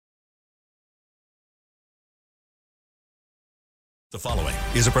The following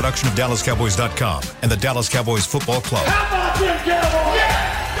is a production of DallasCowboys.com and the Dallas Cowboys Football Club. How about them Cowboys?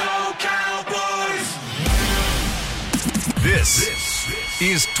 Yeah! Go Cowboys! This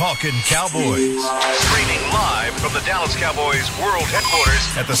is Talkin' Cowboys. Streaming live from the Dallas Cowboys World Headquarters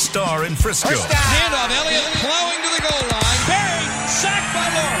at the Star in Frisco. Handoff, Elliott plowing to the goal line. Barry, sacked by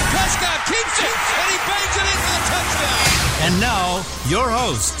Lawrence. Prescott keeps it, and he bangs it in for the touchdown. And now, your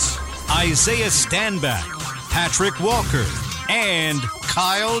hosts, Isaiah Stanback, Patrick Walker, and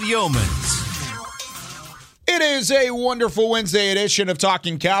Kyle Yeomans. It is a wonderful Wednesday edition of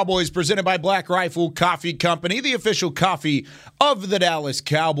Talking Cowboys presented by Black Rifle Coffee Company, the official coffee of the Dallas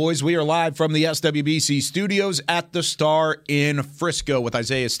Cowboys. We are live from the SWBC studios at the Star in Frisco with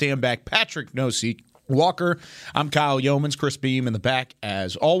Isaiah Stanback, Patrick Nosey, Walker. I'm Kyle Yeomans, Chris Beam in the back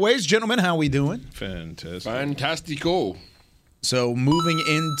as always. Gentlemen, how we doing? Fantastico. So moving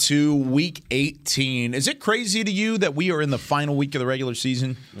into Week 18, is it crazy to you that we are in the final week of the regular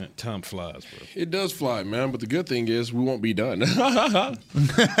season? Man, time flies, bro. It does fly, man, but the good thing is we won't be done. Not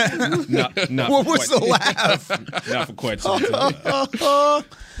What was the laugh? Not for quite some time.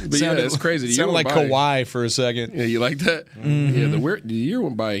 But yeah, it's crazy. The year Sounded like went by. Kawhi for a second. Yeah, you like that? Mm-hmm. Yeah, the year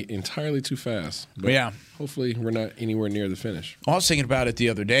went by entirely too fast. But Yeah. hopefully we're not anywhere near the finish. I was thinking about it the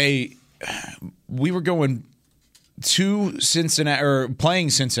other day. We were going to Cincinnati, or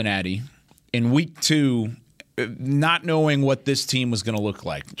playing Cincinnati in week 2, not knowing what this team was going to look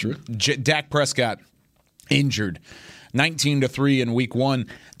like. True. Dak Prescott injured 19-3 in week 1.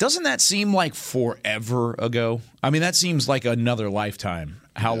 Doesn't that seem like forever ago? I mean, that seems like another lifetime.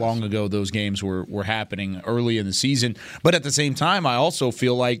 How long ago those games were happening early in the season. But at the same time, I also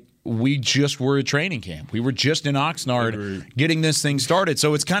feel like we just were at training camp. We were just in Oxnard getting this thing started.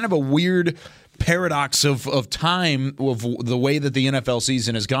 So it's kind of a weird paradox of time of the way that the NFL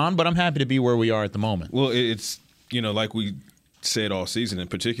season has gone, but I'm happy to be where we are at the moment. Well, it's, like we said all season, and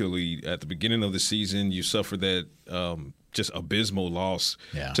particularly at the beginning of the season, you suffered that just abysmal loss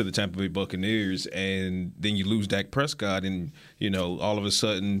to the Tampa Bay Buccaneers, and then you lose Dak Prescott, and, all of a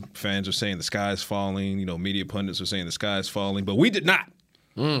sudden fans are saying the sky's falling, media pundits are saying the sky's falling, but we did not.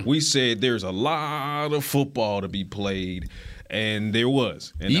 We said there's a lot of football to be played. And there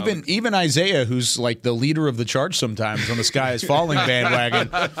was. And even Isaiah, who's like the leader of the charge sometimes on the Sky is Falling bandwagon,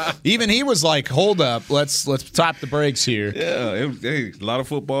 even he was like, hold up, let's top the brakes here. Yeah, a lot of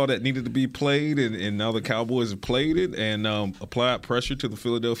football that needed to be played, and now the Cowboys have played it and applied pressure to the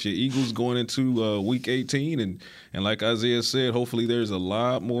Philadelphia Eagles going into Week 18. And like Isaiah said, hopefully there's a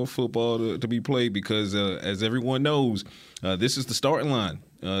lot more football to be played because, as everyone knows, this is the starting line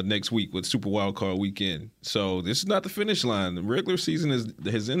next week with Super Wild Card Weekend. So this is not the finish line. The regular season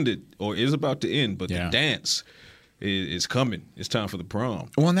has ended or is about to end, but the dance is coming. It's time for the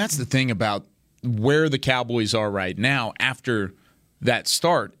prom. Well, and that's the thing about where the Cowboys are right now after that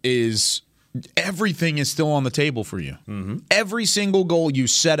start is everything is still on the table for you. Mm-hmm. Every single goal you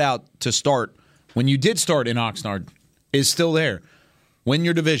set out to start when you did start in Oxnard is still there. Win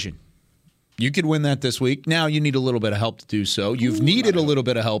your division. You could win that this week. Now you need a little bit of help to do so. You've needed a little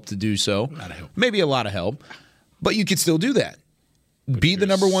bit of help to do so. Maybe a lot of help. But you could still do that. Be the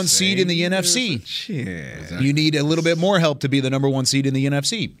number 1 seed in the NFC. You need a little bit more help to be the number 1 seed in the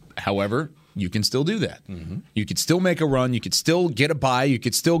NFC. However, you can still do that. Mm-hmm. You could still make a run. You could still get a bye. You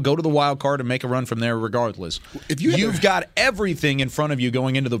could still go to the wild card and make a run from there regardless. If you've got everything in front of you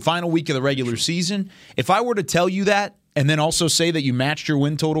going into the final week of the regular season, if I were to tell you that, and then also say that you matched your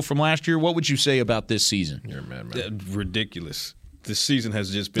win total from last year, what would you say about this season? You're a man. Ridiculous. This season has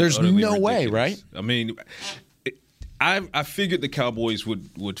just been There's no ridiculous. way, right? I mean, I figured the Cowboys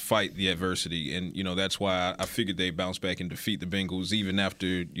would fight the adversity, and that's why I figured they'd bounce back and defeat the Bengals even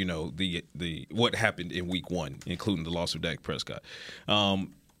after the what happened in Week 1, including the loss of Dak Prescott.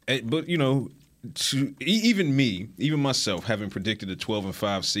 But even myself, having predicted a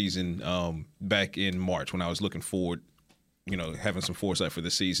 12-5 season back in March when I was looking forward, having some foresight for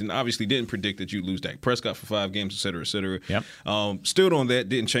the season. Obviously didn't predict that you'd lose Dak Prescott for 5 games, et cetera, et cetera. Yep. Stood on that,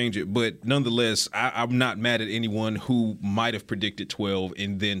 didn't change it. But nonetheless, I'm not mad at anyone who might have predicted 12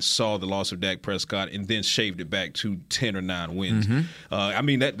 and then saw the loss of Dak Prescott and then shaved it back to 10 or 9 wins. Mm-hmm. I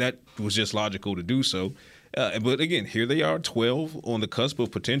mean, that was just logical to do so. But again, here they are, 12 on the cusp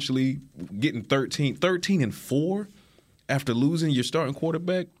of potentially getting 13-4 after losing your starting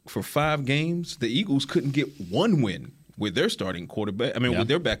quarterback for 5 games. The Eagles couldn't get 1 win with their starting quarterback. With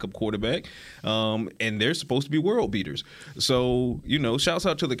their backup quarterback, and they're supposed to be world beaters. So, shouts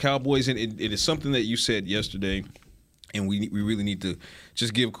out to the Cowboys, and it is something that you said yesterday. And we really need to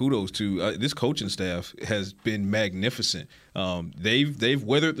just give kudos to this coaching staff has been magnificent. They've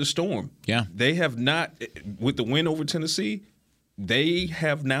weathered the storm. Yeah, they have not, with the win over Tennessee. they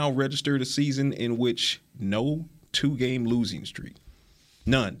have now registered a season in which no 2-game losing streak.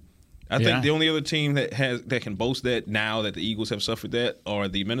 None. I think the only other team that can boast that now that the Eagles have suffered that are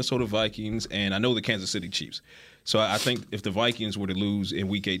the Minnesota Vikings and I know the Kansas City Chiefs. So I think if the Vikings were to lose in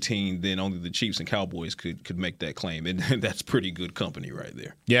Week 18, then only the Chiefs and Cowboys could make that claim, and that's pretty good company right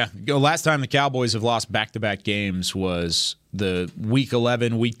there. Yeah. Last time the Cowboys have lost back-to-back games was the Week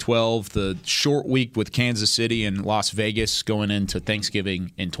 11, Week 12, the short week with Kansas City and Las Vegas going into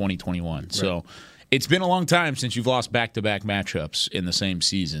Thanksgiving in 2021. Right. So it's been a long time since you've lost back-to-back matchups in the same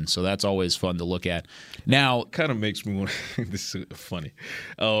season, so that's always fun to look at. Now, kind of makes me want – this is funny.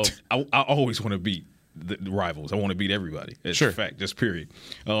 I always want to beat the rivals. I want to beat everybody. It's a fact, just period.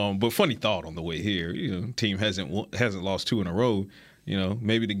 But funny thought on the way here. Team hasn't lost 2 in a row.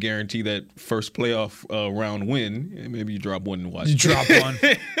 Maybe to guarantee that first playoff round win, maybe you drop one and watch. You drop one.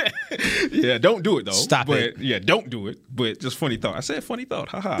 Yeah, don't do it though. Stop it. Yeah, don't do it. But just funny thought. I said funny thought.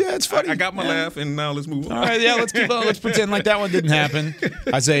 Haha. Yeah, it's funny. I got my laugh, and now let's move on. All right, yeah, let's pretend like that one didn't happen.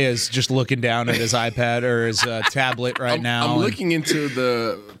 Isaiah's just looking down at his iPad or his tablet now. I'm looking into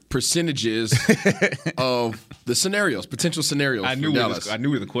the percentages of the scenarios, potential scenarios for Dallas. I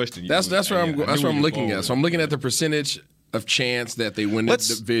knew the question. That's where I'm looking at. So I'm looking at the percentage of chance that they win the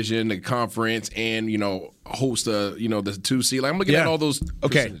division, the conference, and host the 2 seed. Like, I'm looking at all those.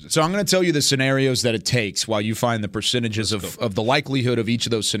 Okay, so I'm going to tell you the scenarios that it takes while you find the percentages of the likelihood of each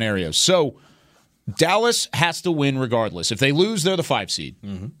of those scenarios. So Dallas has to win regardless. If they lose, they're the 5 seed.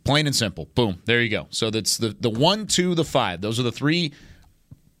 Mm-hmm. Plain and simple. Boom. There you go. So that's the 1, 2, the 5. Those are the 3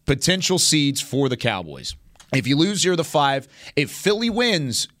 potential seeds for the Cowboys. If you lose, you're the 5. If Philly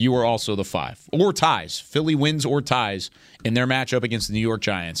wins, you are also the 5. Or ties. Philly wins or ties in their matchup against the New York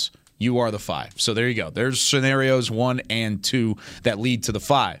Giants, you are the 5. So there you go. There's scenarios 1 and 2 that lead to the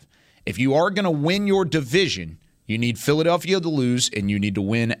 5. If you are going to win your division, you need Philadelphia to lose, and you need to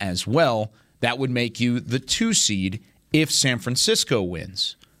win as well. That would make you the 2 seed if San Francisco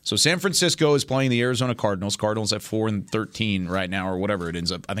wins. So San Francisco is playing the Arizona Cardinals. Cardinals at 4-13 right now, or whatever it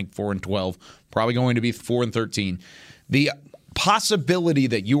ends up. I think 4-12. Probably going to be 4-13. The possibility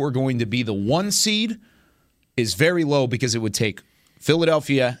that you are going to be the 1 seed is very low because it would take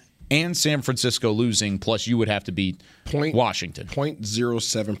Philadelphia and San Francisco losing, plus you would have to beat Washington.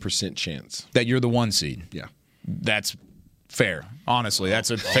 0.07% chance that you're the 1 seed. Yeah, that's fair. Honestly,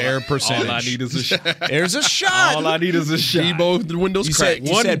 that's a fair percentage. All I need is a shot. There's a shot. All I need is a shot. Debo, the windows cracked.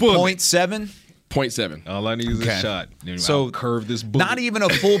 You said 0.7? 0.7. All I need is a shot. So I'll curve this bullet. Not even a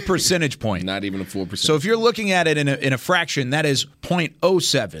full percentage point. Not even a full percentage. So if you're looking at it in a fraction, that is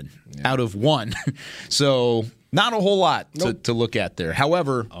 0.07 out of 1. So not a whole lot to look at there.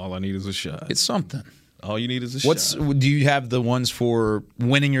 However, all I need is a shot. It's something. All you need is a shot. Do you have the ones for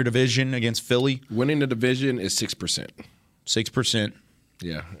winning your division against Philly? Winning the division is 6%. 6%.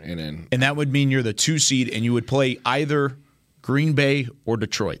 Yeah, and that would mean you're the 2 seed, and you would play either Green Bay or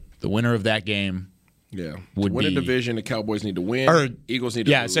Detroit. The winner of that game, would win a division. The Cowboys need to win. Or Eagles need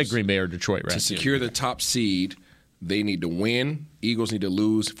to lose. I said Green Bay or Detroit, right? To secure the top seed, they need to win. Eagles need to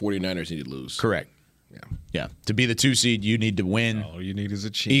lose. 49ers need to lose. Correct. Yeah. To be the 2 seed, you need to win. All you need is a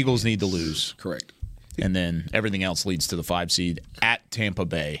chance. Eagles need to lose. Correct. And then everything else leads to the 5 seed at Tampa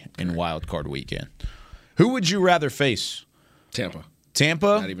Bay in Wild Card Weekend. Who would you rather face? Tampa.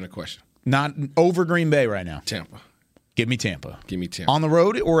 Tampa? Not even a question. Not over Green Bay right now. Tampa. Give me Tampa. Give me Tampa. On the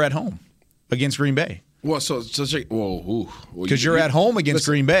road or at home against Green Bay? Well, because you're at home against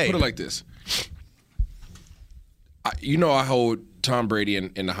Green Bay. Put it like this. I hold Tom Brady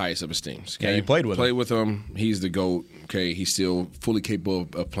in the highest of esteem. Okay? Yeah, you played with him. Played with him. He's the GOAT. Okay, he's still fully capable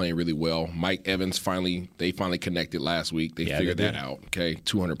of playing really well. Mike Evans finally connected last week. They figured that out. Okay,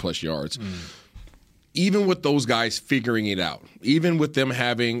 200+ yards. Even with those guys figuring it out, even with them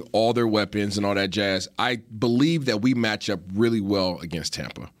having all their weapons and all that jazz, I believe that we match up really well against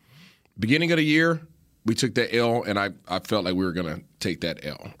Tampa. Beginning of the year, we took that L, and I felt like we were going to take that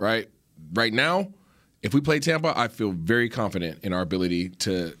L, right? Right now, if we play Tampa, I feel very confident in our ability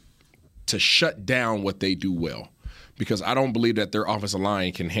to shut down what they do well, because I don't believe that their offensive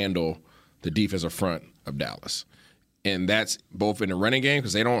line can handle the defensive front of Dallas. And that's both in the running game,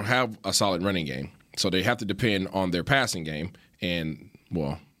 because they don't have a solid running game. So they have to depend on their passing game, and,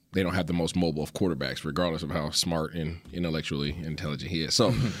 well, they don't have the most mobile of quarterbacks, regardless of how smart and intellectually intelligent he is.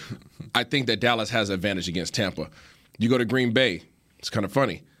 So I think that Dallas has an advantage against Tampa. You go to Green Bay, it's kind of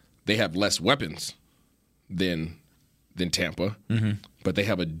funny. They have less weapons than Tampa, but they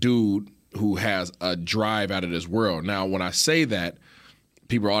have a dude who has a drive out of this world. Now, when I say that,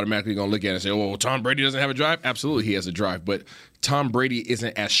 people are automatically going to look at it and say, well, Tom Brady doesn't have a drive? Absolutely, he has a drive. But Tom Brady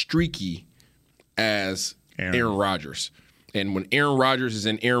isn't as streaky as Aaron Rodgers. And when Aaron Rodgers is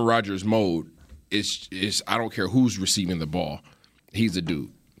in Aaron Rodgers mode, it's I don't care who's receiving the ball. He's a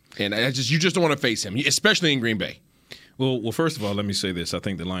dude. And you just don't want to face him, especially in Green Bay. Well, first of all, let me say this. I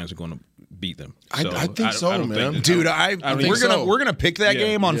think the Lions are going to beat them. I think so, man. Dude, we're gonna pick that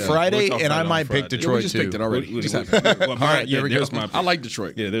game on Friday, and I might pick Detroit we just picked it already. All right, there's my pick. I like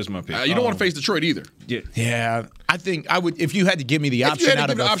Detroit. Yeah, there's my pick. You don't want to face Detroit either. Yeah, I think I would if you had to give me the option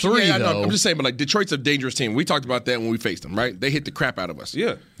out of the three. Though, I'm just saying, but like Detroit's a dangerous team. We talked about that when we faced them, right? They hit the crap out of us.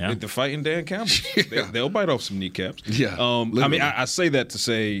 Yeah. The fighting Dan Campbell. They'll bite off some kneecaps. Yeah. I mean, I say that to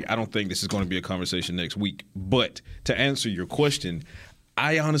say I don't think this is going to be a conversation next week. But to answer your question,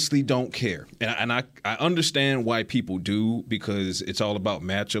 I honestly don't care. And I understand why people do, because it's all about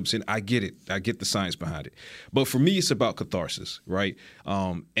matchups, and I get it. I get the science behind it. But for me, it's about catharsis, right?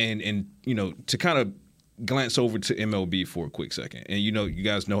 And you know, to kind of glance over to MLB for a quick second. And you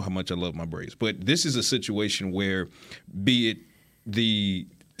guys know how much I love my Braves. But this is a situation where, be it the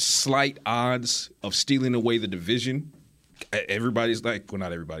slight odds of stealing away the division, everybody's like, well,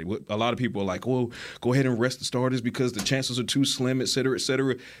 not everybody, a lot of people are like, well, go ahead and rest the starters because the chances are too slim, et cetera, et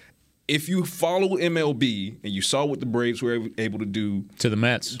cetera. If you follow MLB and you saw what the Braves were able to do to the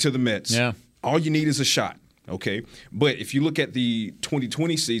Mets, yeah, all you need is a shot, okay? But if you look at the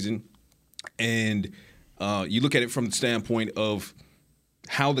 2020 season and you look at it from the standpoint of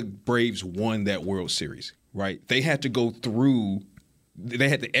how the Braves won that World Series, right? They had to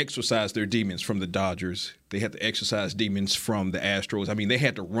exercise their demons from the Dodgers. They had to exercise demons from the Astros. I mean, they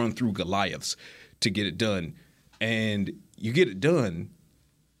had to run through Goliaths to get it done. And you get it done,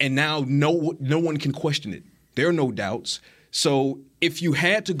 and now no one can question it. There are no doubts. So if you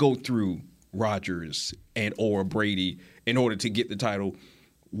had to go through Rodgers and or Brady in order to get the title,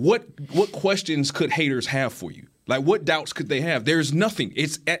 what questions could haters have for you? Like, what doubts could they have? There's nothing.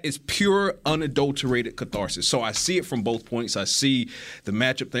 It's pure, unadulterated catharsis. So I see it from both points. I see the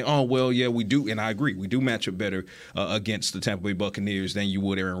matchup thing. Oh, well, yeah, we do. And I agree. We do match up better against the Tampa Bay Buccaneers than you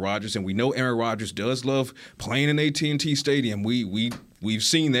would Aaron Rodgers. And we know Aaron Rodgers does love playing in AT&T Stadium. We've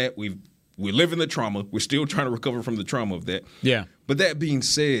seen that. We live in the trauma. We're still trying to recover from the trauma of that. Yeah. But that being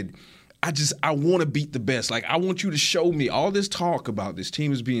said, I want to beat the best. Like, I want you to show me all this talk about this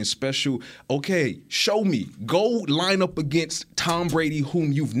team as being special. Okay, show me. Go line up against Tom Brady,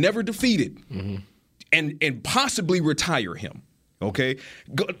 whom you've never defeated, and possibly retire him. Okay?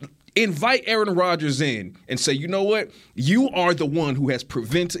 Go, invite Aaron Rodgers in and say, you know what? You are the one who has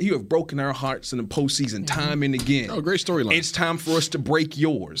you have broken our hearts in the postseason time and again. Oh, great storyline. It's time for us to break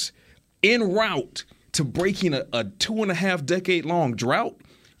yours. En route to breaking a 2.5-decade-long drought,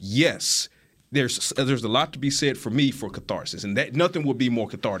 yes, there's a lot to be said for me for catharsis, and that nothing would be more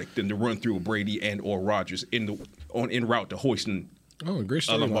cathartic than to run through a Brady and or Rodgers en route to hoisting. Oh, great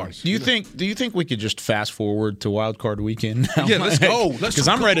storyline. Do you think we could just fast forward to Wild Card Weekend now? Yeah, let's go. Because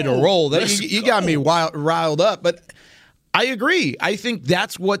I'm ready to roll. You got me riled up, but I agree. I think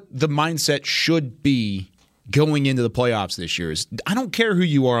that's what the mindset should be going into the playoffs this year. Is I don't care who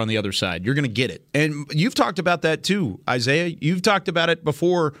you are on the other side, you're going to get it. And you've talked about that too, Isaiah. You've talked about it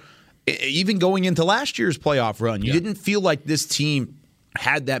before, even going into last year's playoff run. You didn't feel like this team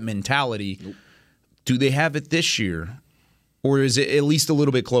had that mentality. Nope. Do they have it this year, or is it at least a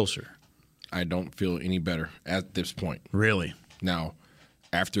little bit closer? I don't feel any better at this point. Really? Now,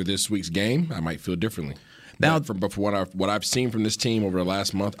 after this week's game, I might feel differently. Now, but for what I've seen from this team over the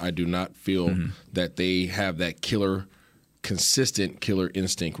last month, I do not feel that they have that consistent killer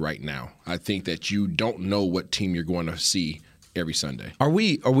instinct right now. I think that you don't know what team you're going to see every Sunday. Are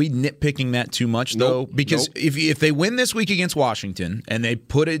we nitpicking that too much though? Because if they win this week against Washington and they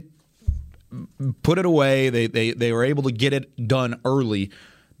put it away, they were able to get it done early,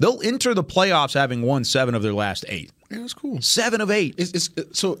 they'll enter the playoffs having won 7 of their last 8. Yeah, that's cool. 7 of 8.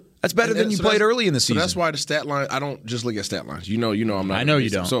 So that's better than you played early in the season. So that's why the stat line. I don't just look at stat lines. You know, I'm not. I know you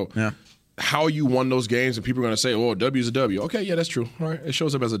don't. So how you won those games, and people are going to say, "Oh, W is a W." Okay, yeah, that's true. All right, it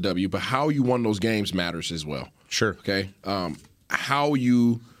shows up as a W. But how you won those games matters as well. Sure. Okay. How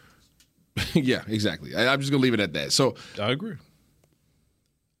you. Yeah, exactly. I'm just going to leave it at that. So I agree.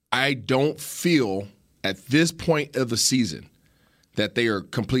 I don't feel at this point of the season that they are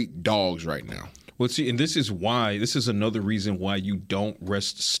complete dogs right now. Well, see, and this is another reason why you don't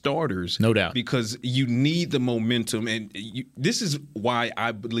rest starters. No doubt. Because you need the momentum. And this is why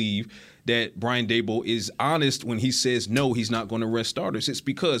I believe that Brian Daboll is honest when he says no, he's not going to rest starters. It's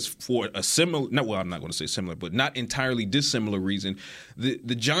because for a similar, I'm not going to say similar, but not entirely dissimilar reason, the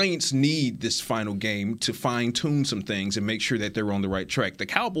Giants need this final game to fine-tune some things and make sure that they're on the right track. The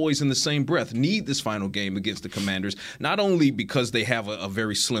Cowboys, in the same breath, need this final game against the Commanders, not only because they have a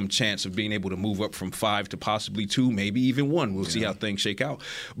very slim chance of being able to move up from 5 to possibly 2, maybe even 1. We'll see how things shake out.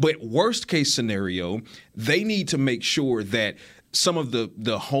 But worst case scenario, they need to make sure that some of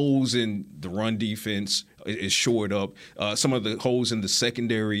the holes in the run defense is shored up. Some of the holes in the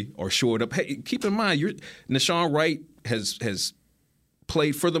secondary are shored up. Hey, keep in mind, Nahshon Wright has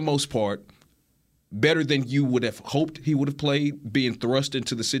played for the most part better than you would have hoped he would have played, being thrust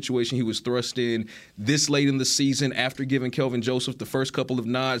into the situation he was thrust in this late in the season after giving Kelvin Joseph the first couple of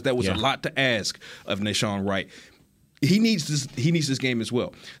nods. That was a lot to ask of Nahshon Wright. He needs this game as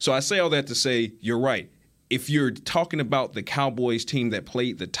well. So I say all that to say you're right. If you're talking about the Cowboys team that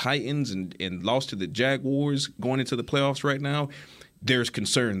played the Titans and lost to the Jaguars going into the playoffs right now, there's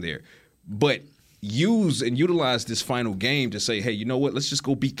concern there. But use and utilize this final game to say, hey, you know what? Let's just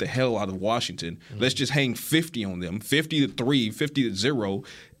go beat the hell out of Washington. Mm-hmm. Let's just hang 50 on them, 50-3, 50-0,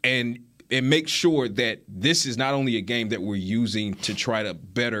 and make sure that this is not only a game that we're using to try to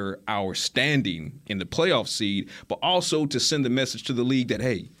better our standing in the playoff seed, but also to send the message to the league that,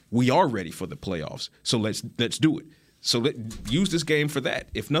 hey, we are ready for the playoffs. So let's do it. So use this game for that,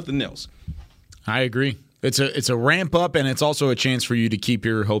 if nothing else. I agree. It's a ramp up, and it's also a chance for you to keep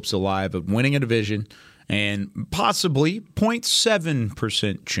your hopes alive of winning a division and possibly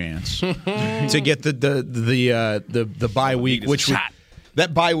 0.7% chance to get the bye week, which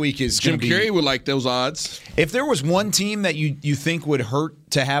that bye week is Jim Carrey would like those odds. If there was one team that you think would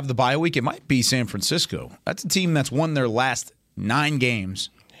hurt to have the bye week, it might be San Francisco. That's a team that's won their last 9 games.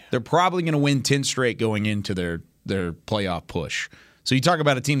 They're probably going to win 10 straight going into their playoff push. So you talk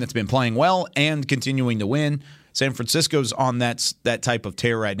about a team that's been playing well and continuing to win. San Francisco's on that type of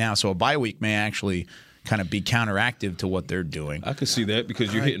tear right now, so a bye week may actually kind of be counteractive to what they're doing. I could see that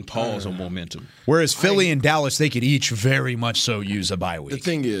because you're hitting pause on momentum. Whereas Philly and Dallas, they could each very much so use a bye week. The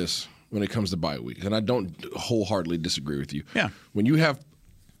thing is, when it comes to bye week, and I don't wholeheartedly disagree with you, when you have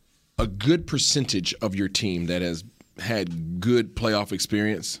a good percentage of your team that has had good playoff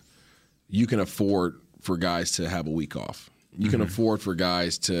experience, you can afford for guys to have a week off. You can afford for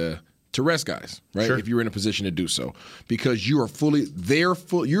guys to rest guys, right? Sure. If you're in a position to do so, because you're fully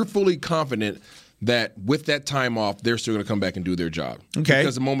confident that with that time off, they're still going to come back and do their job. Okay.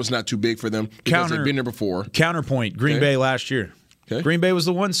 Because the moment's not too big for them because they've been there before. Counterpoint, Green Bay last year. Okay. Green Bay was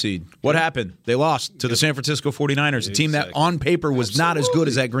the 1 seed. What happened? They lost to the San Francisco 49ers, a team that on paper was not as good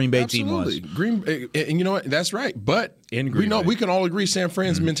as that Green Bay team was. And you know what? That's right. But we can all agree San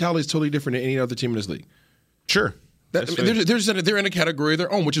Fran's mentality is totally different than any other team in this league. Sure. They're in a category of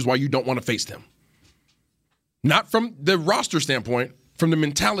their own, which is why you don't want to face them. Not from the roster standpoint, from the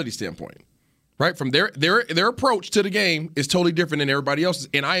mentality standpoint. Right? From their approach to the game is totally different than everybody else's.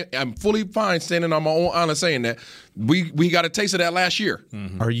 And I am fully fine standing on my own honor saying that. We got a taste of that last year.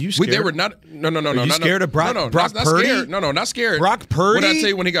 Mm-hmm. Are you scared? They were not. No. Are you scared of Brock Purdy? Scared. No, not scared. Brock Purdy? What did I tell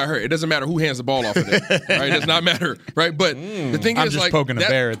you when he got hurt? It doesn't matter who hands the ball off of it. Right? It does not matter. Right? But the thing I'm is, just poking a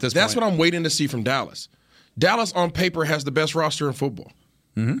bear at this point. That's what I'm waiting to see from Dallas. Dallas on paper has the best roster in football.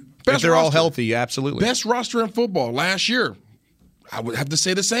 Mm-hmm. If they're all healthy, absolutely. Best roster in football last year. I would have to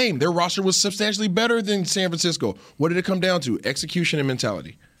say the same. Their roster was substantially better than San Francisco. What did it come down to? Execution and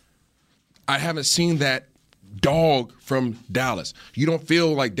mentality. I haven't seen that dog from Dallas. You don't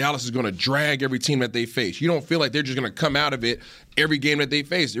feel like Dallas is going to drag every team that they face. You don't feel like they're just going to come out of it every game that they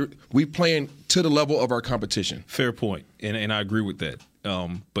face. We playing to the level of our competition. Fair point, and I agree with that.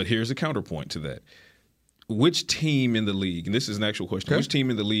 But here's a counterpoint to that. Which team in the league, and this is an actual question, which team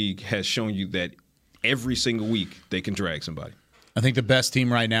in the league has shown you that every single week they can drag somebody? I think the best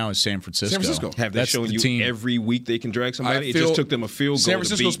team right now is San Francisco. Have they shown you every week they can drag somebody? It just took them a field goal San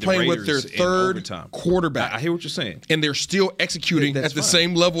Francisco's to beat playing the Raiders with their third quarterback. I hear what you're saying. And they're still exeking at the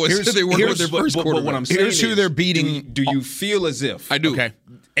same level as they were with their first quarterback. But what I'm saying here's who they're beating. Do you feel as if? I do. Okay.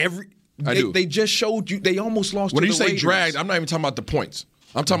 They just showed you. They almost lost when to the Raiders. When you say dragged, I'm not even talking about the points.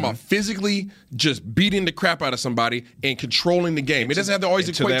 I'm talking about physically just beating the crap out of somebody and controlling the game. It doesn't have to always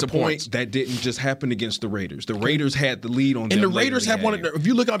equate to points. That didn't just happen against the Raiders. The Raiders had the lead on them. And the Raiders have one. If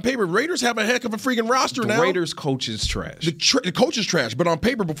you look on paper, Raiders have a heck of a freaking roster now. The Raiders coach is trash. The coach is trash. But on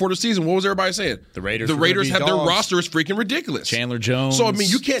paper, before the season, what was everybody saying? The Raiders have their roster is freaking ridiculous. Chandler Jones. So I mean,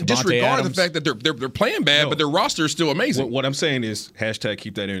 you can't disregard the fact that they're playing bad, but their roster is still amazing. What I'm saying is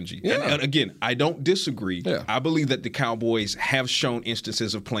 #keep that energy. Yeah. And again, I don't disagree. Yeah. I believe that the Cowboys have shown instances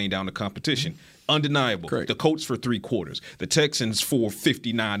chances of playing down the competition. Undeniable. Correct. The Colts for 3 quarters. The Texans for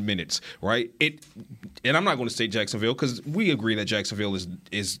 59 minutes, right? And I'm not going to say Jacksonville because we agree that Jacksonville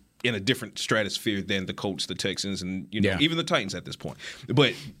is in a different stratosphere than the Colts, the Texans, and even the Titans at this point.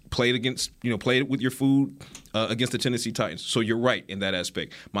 But played it with your food against the Tennessee Titans. So you're right in that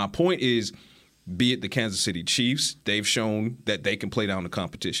aspect. My point is, be it the Kansas City Chiefs, they've shown that they can play down the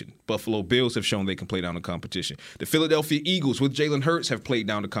competition. Buffalo Bills have shown they can play down the competition. The Philadelphia Eagles with Jalen Hurts have played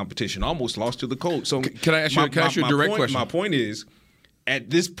down the competition, almost lost to the Colts. So can I ask you a direct question? My point is,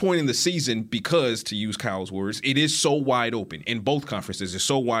 at this point in the season, because, to use Kyle's words, it is so wide open. In both conferences, it's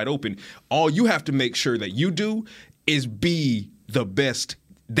so wide open. All you have to make sure that you do is be the best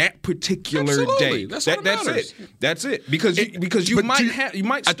that particular day. That's it. That's it. Because you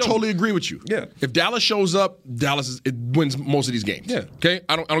might. I totally agree with you. Yeah. If Dallas shows up, Dallas wins most of these games. Yeah. Okay.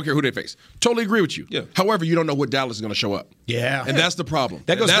 I don't care who they face. Totally agree with you. Yeah. However, you don't know what Dallas is going to show up. Yeah. And that's the problem.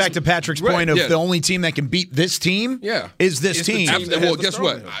 That goes back to Patrick's point of the only team that can beat this team is this team. Well, guess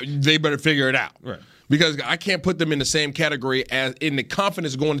what? They better figure it out. Right. Because I can't put them in the same category as in the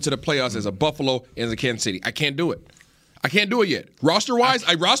confidence going into the playoffs as a Buffalo and as a Kansas City. I can't do it. I can't do it yet. Roster-wise,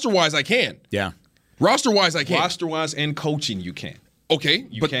 I can. Yeah. Roster-wise, I can. Roster-wise and coaching, you can. Okay.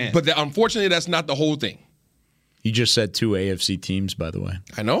 You can. But unfortunately, that's not the whole thing. You just said 2 AFC teams, by the way.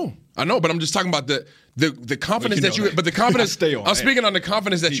 I know, but I'm just talking about the confidence that you. But the confidence. I'm speaking on the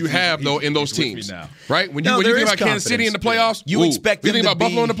confidence that you have though in those teams, right? When you think about Kansas City in the playoffs, you expect them you think about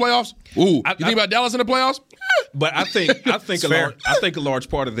Buffalo in the playoffs. You think about Dallas in the playoffs. But I think a large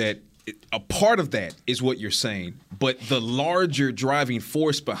part of that. A part of that is what you're saying, but the larger driving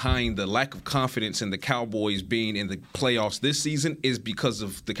force behind the lack of confidence in the Cowboys being in the playoffs this season is because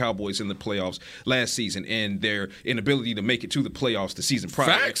of the Cowboys in the playoffs last season and their inability to make it to the playoffs the season prior,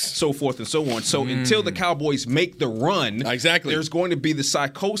 Facts. so forth and so on. So until the Cowboys make the run, there's going to be the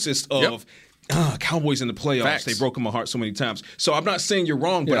psychosis of Cowboys in the playoffs. Facts. They broke my heart so many times. So I'm not saying you're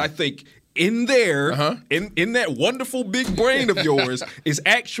wrong, but I think in there, in that wonderful big brain of yours, is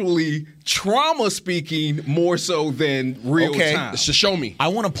actually trauma speaking more so than real time. So show me. I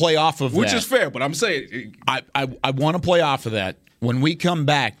want to play off of Which that. is fair, but I'm saying I want to play off of that. When we come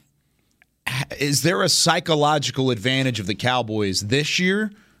back, is there a psychological advantage of the Cowboys this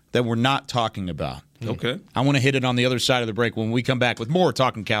year that we're not talking about? Okay. I want to hit it on the other side of the break when we come back with more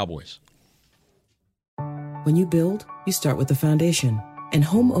Talking Cowboys. When you build, you start with the foundation. And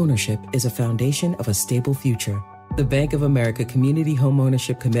home ownership is a foundation of a stable future. The Bank of America Community Home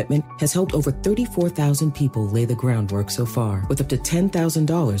Ownership Commitment has helped over 34,000 people lay the groundwork so far, with up to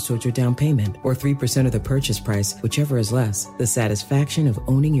 $10,000 towards your down payment or 3% of the purchase price, whichever is less. The satisfaction of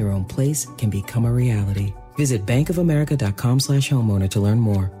owning your own place can become a reality. Visit bankofamerica.com/homeowner to learn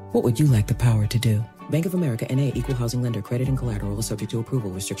more. What would you like the power to do? Bank of America N.A. Equal Housing Lender. Credit and collateral is subject to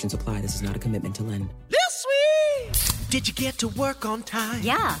approval. Restrictions apply. This is not a commitment to lend. Did you get to work on time?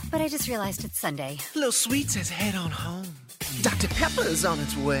 Yeah, but I just realized it's Sunday. Little Sweet says head on home. Dr. Pepper's on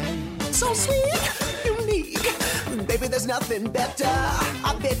its way. So sweet, unique. Baby, there's nothing better.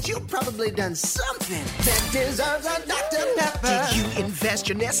 I bet you've probably done something that deserves a Dr. Pepper. Did you invest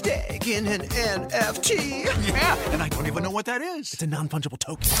your nest egg in an NFT? Yeah, and I don't even know what that is. It's a non-fungible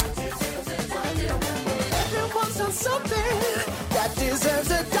token. Everyone's done something that deserves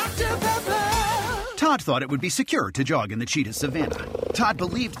a Dr. Pepper. Todd thought it would be secure to jog in the cheetah savanna. Todd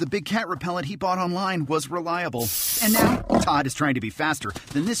believed the big cat repellent he bought online was reliable. And now, Todd is trying to be faster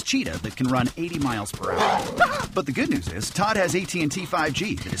than this cheetah that can run 80 miles per hour. But the good news is, Todd has AT&T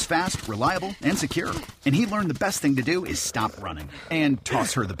 5G that is fast, reliable, and secure. And he learned the best thing to do is stop running and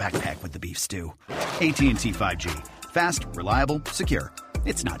toss her the backpack with the beef stew. AT&T 5G. Fast, reliable, secure.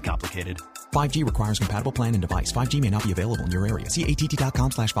 It's not complicated. 5G requires compatible plan and device. 5G may not be available in your area. See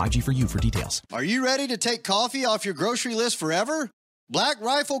att.com/5G for you for details. Are you ready to take coffee off your grocery list forever? Black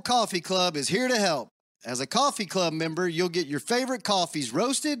Rifle Coffee Club is here to help. As a coffee club member, you'll get your favorite coffees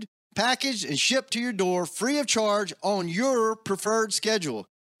roasted, packaged, and shipped to your door free of charge on your preferred schedule.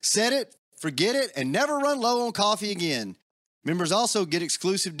 Set it, forget it, and never run low on coffee again. Members also get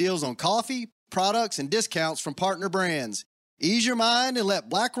exclusive deals on coffee, products, and discounts from partner brands. Ease your mind and let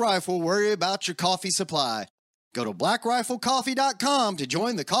Black Rifle worry about your coffee supply. Go to blackriflecoffee.com to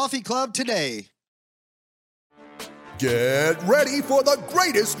join the coffee club today. Get ready for the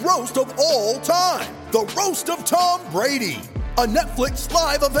greatest roast of all time, the Roast of Tom Brady, a Netflix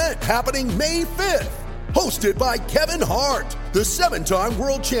live event happening May 5th. Hosted by Kevin Hart, the 7-time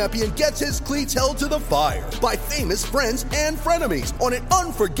world champion gets his cleats held to the fire by famous friends and frenemies on an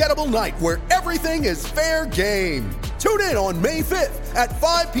unforgettable night where everything is fair game. Tune in on May 5th at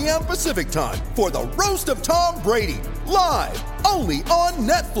 5 p.m. Pacific Time for the Roast of Tom Brady, live only on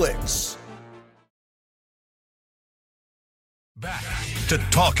Netflix. Back to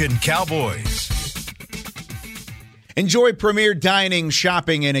Talking Cowboys. Enjoy premier dining,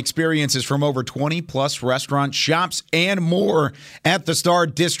 shopping, and experiences from over 20-plus restaurant shops and more at the Star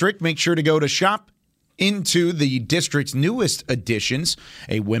District. Make sure to go to shop into the district's newest additions,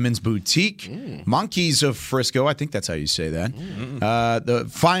 a women's boutique, Monkeys of Frisco, I think that's how you say that, the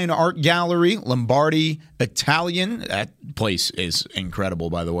Fine Art Gallery, Lombardi Italian, that place is incredible,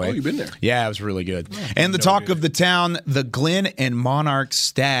 by the way. Oh, you've been there? Yeah, it was really good. And the talk of the town, the Glen and Monarch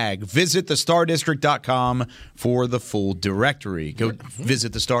Stag. Visit thestardistrict.com for the full directory. Go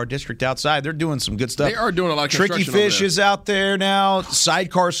visit the Star District outside. They're doing some good stuff. They are doing a lot of Tricky construction Fish over there. is out there now.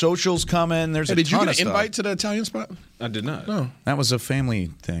 Sidecar Social's coming. There's a Did you ton get of an stuff. invite to the Italian spot? I did not. No. That was a family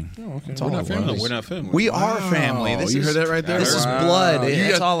thing. Oh, okay. That's We're all not it family. was. We're not family. We are family. This You is, heard that right there? This is Wow. blood. You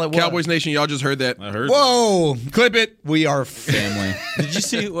That's got all it was. Cowboys Nation, y'all just heard that. I heard. Whoa! Clip it. We are family. Did you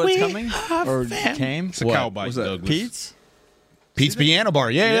see what's coming? Or came? It's a What? cow bite, What's that? Douglas. Pete's? Pete's Piano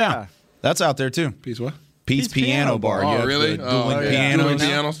Bar. Yeah. Yeah. That's out there too. Peace what? Pete's Piano Bar. Oh, You have really? the dueling yeah. pianos. Dueling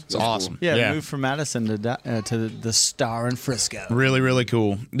pianos? It's awesome. Yeah, moved from Madison to the Star in Frisco. Really, really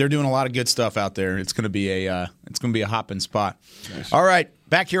cool. They're doing a lot of good stuff out there. It's going to be a hopping spot. Nice. All right,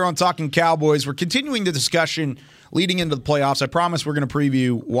 back here on Talking Cowboys, we're continuing the discussion leading into the playoffs. I promise we're going to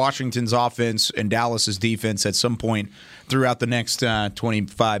preview Washington's offense and Dallas's defense at some point throughout the next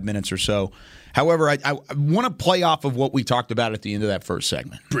 25 minutes or so. However, I want to play off of what we talked about at the end of that first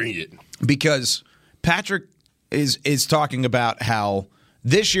segment. Bring it. Because Patrick is talking about how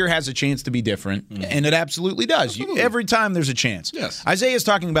this year has a chance to be different, and it absolutely does. Every time there's a chance. Yes. Isaiah's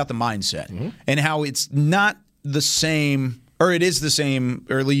talking about the mindset and how it's not the same, or it is the same,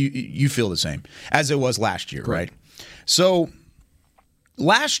 or you feel the same as it was last year, right? So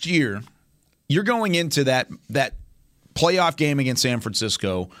last year, you're going into that playoff game against San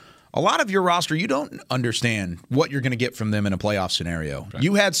Francisco. A lot of your roster, you don't understand what you're going to get from them in a playoff scenario. Right.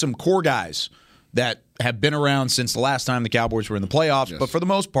 You had some core guys that have been around since the last time the Cowboys were in the playoffs, but for the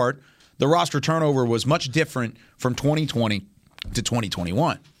most part, the roster turnover was much different from 2020 to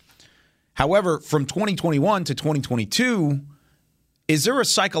 2021. However, from 2021 to 2022, is there a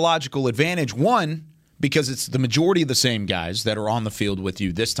psychological advantage? One, because it's the majority of the same guys that are on the field with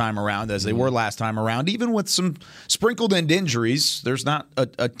you this time around as they were last time around, even with some sprinkled in injuries. There's not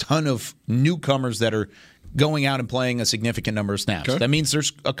a ton of newcomers that are going out and playing a significant number of snaps. Okay. That means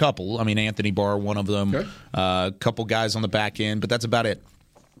there's a couple. I mean, Anthony Barr, one of them, a couple guys on the back end, but that's about it.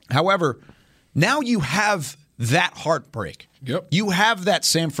 However, now you have that heartbreak. Yep. You have that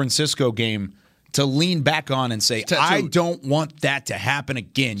San Francisco game to lean back on and say, I don't want that to happen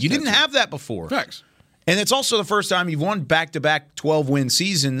again. You didn't have that before. Facts. And it's also the first time you've won back-to-back 12-win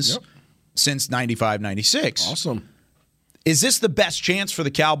seasons since 95-96. Awesome. Is this the best chance for the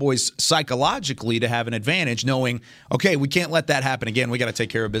Cowboys psychologically to have an advantage, knowing, okay, we can't let that happen again. We got to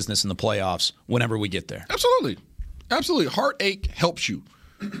take care of business in the playoffs whenever we get there? Absolutely. Absolutely. Heartache helps you.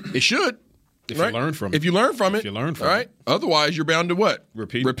 It should. If you learn from it. If you learn from it. Right? Otherwise, you're bound to what?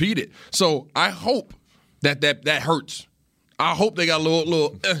 Repeat it. So I hope that hurts. I hope they got a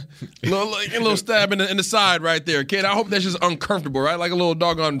little stab in the side right there, kid. I hope that's just uncomfortable, right? Like a little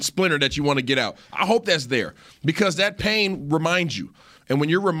doggone splinter that you want to get out. I hope that's there because that pain reminds you. And when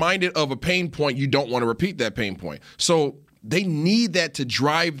you're reminded of a pain point, you don't want to repeat that pain point. So they need that to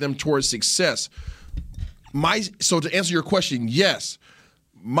drive them towards success. So to answer your question, yes.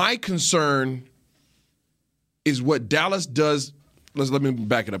 My concern is what Dallas does. Let me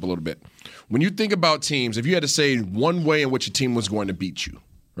back it up a little bit. When you think about teams, if you had to say one way in which a team was going to beat you,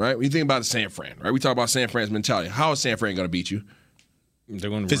 right? When you think about San Fran, right? We talk about San Fran's mentality. How is San Fran going to beat you? They're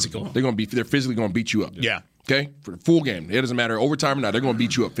going to physical. They're physically going to beat you up. Yeah. Okay? For the full game. It doesn't matter overtime or not. They're going to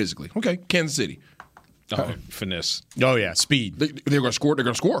beat you up physically. Okay. Kansas City. Finesse. Oh, yeah. Speed. They're going to score. They're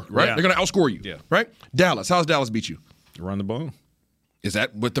going to score, right? Yeah. They're going to outscore you. Yeah. Right? Dallas. How does Dallas beat you? Run the ball. Is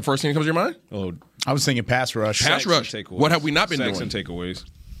that what the first thing that comes to your mind? Oh, I was thinking pass rush. Pass rush. What have we not been doing? Sacks and takeaways.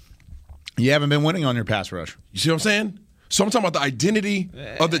 You haven't been winning on your pass rush. You see what I'm saying? So I'm talking about the identity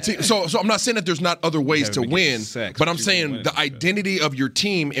of the team. So I'm not saying that there's not other ways to win, but I'm saying the identity of your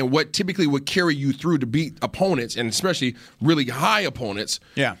team and what typically would carry you through to beat opponents, and especially really high opponents.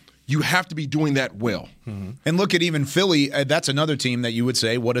 Yeah. You have to be doing that well. Mm-hmm. And look at even Philly. That's another team that you would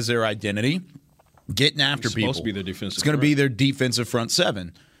say, what is their identity? Getting after people. It's supposed to be their defensive It's going to be their defensive front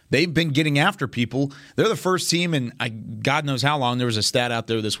seven. They've been getting after people. They're the first team in God knows how long. There was a stat out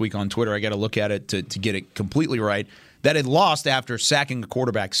there this week on Twitter. I got to look at it to get it completely right. that had lost after sacking a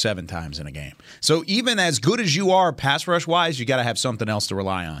quarterback 7 times in a game. So even as good as you are pass rush wise, you got to have something else to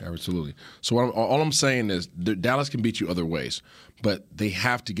rely on. Absolutely. So all I'm saying is Dallas can beat you other ways, but they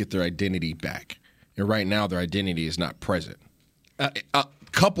have to get their identity back. And right now, their identity is not present.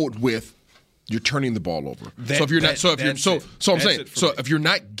 Coupled with you're turning the ball over. If you're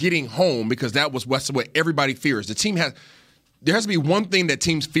not getting home, because that's what everybody fears. There has to be one thing that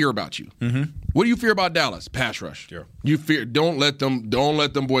teams fear about you. Mm-hmm. What do you fear about Dallas? Pass rush. Sure. You fear don't let them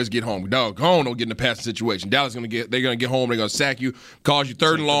boys get home. Don't get in the passing situation. Dallas they're gonna get home. They're gonna sack you, cause you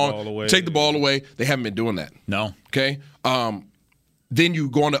third and long, take the ball away. They haven't been doing that. No. Okay. Then you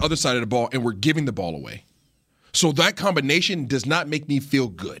go on the other side of the ball, and we're giving the ball away. So that combination does not make me feel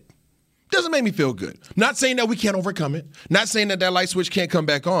good. Doesn't make me feel good. Not saying that we can't overcome it. Not saying that light switch can't come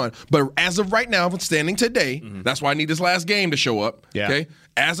back on. But as of right now, standing today, that's why I need this last game to show up. Yeah. Okay.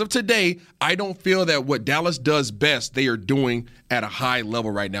 As of today, I don't feel that what Dallas does best, they are doing at a high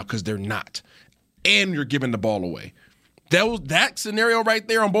level right now, because they're not. And you're giving the ball away. That scenario right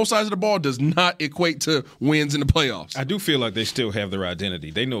there on both sides of the ball does not equate to wins in the playoffs. I do feel like they still have their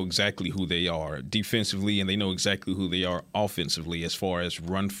identity. They know exactly who they are defensively, and they know exactly who they are offensively as far as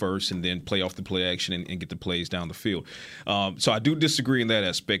run first and then play off the play action and get the plays down the field. So I do disagree in that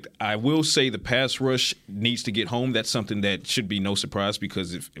aspect. I will say the pass rush needs to get home. That's something that should be no surprise,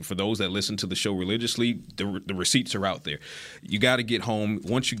 because for those that listen to the show religiously, the receipts are out there. You got to get home.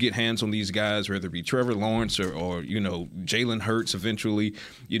 Once you get hands on these guys, whether it be Trevor Lawrence or Jalen Hurts eventually,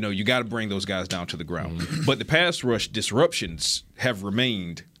 you got to bring those guys down to the ground. But the pass rush disruptions have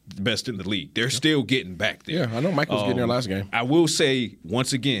remained the best in the league. They're still getting back there. Yeah, I know Mike was getting there last game. I will say,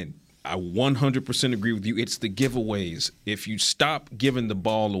 once again, I 100% agree with you. It's the giveaways. If you stop giving the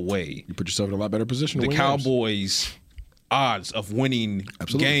ball away, you put yourself in a lot better position. The Cowboys' odds of winning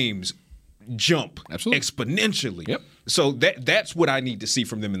games jump exponentially. Yep. So that's what I need to see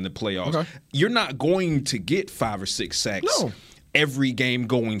from them in the playoffs. Okay. You're not going to get 5 or 6 sacks every game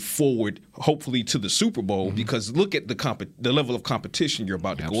going forward, hopefully to the Super Bowl, because look at the level of competition you're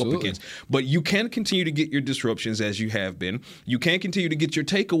about to go up against. But you can continue to get your disruptions as you have been. You can continue to get your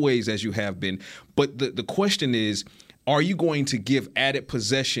takeaways as you have been. But the question is, are you going to give added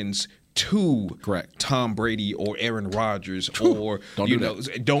possessions to Tom Brady or Aaron Rodgers or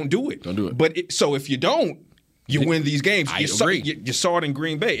don't do it. But so if you don't, you win these games. You saw it in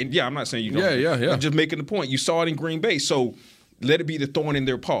Green Bay, and I'm not saying you don't. Yeah. I'm just making the point. You saw it in Green Bay, so let it be the thorn in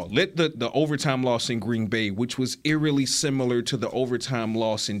their paw. Let the overtime loss in Green Bay, which was eerily similar to the overtime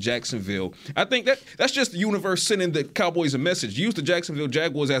loss in Jacksonville. I think that's just the universe sending the Cowboys a message. Use the Jacksonville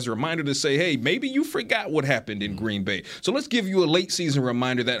Jaguars as a reminder to say, hey, maybe you forgot what happened in Green Bay. So let's give you a late season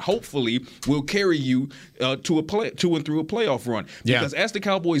reminder that hopefully will carry you to and through a playoff run. Because as the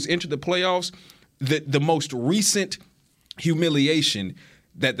Cowboys enter the playoffs, the most recent humiliation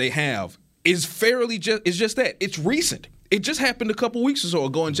that they have is just that. It's recent. It just happened a couple weeks or so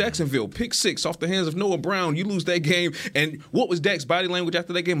ago in Jacksonville. Pick 6 off the hands of Noah Brown. You lose that game. And what was Dak's body language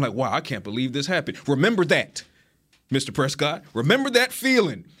after that game? Like, wow, I can't believe this happened. Remember that, Mr. Prescott. Remember that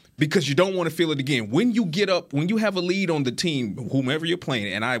feeling, because you don't want to feel it again. When you get up, when you have a lead on the team, whomever you're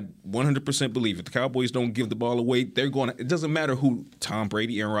playing, and I 100% believe if the Cowboys don't give the ball away, it doesn't matter who, Tom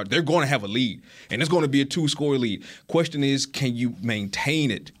Brady, Aaron Rodgers, they're going to have a lead. And it's going to be a 2-score lead. Question is, can you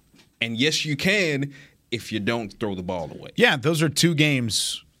maintain it? And yes, you can, if you don't throw the ball away. Yeah, those are 2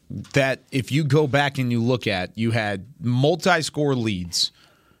 games that if you go back and you look at, you had multi-score leads,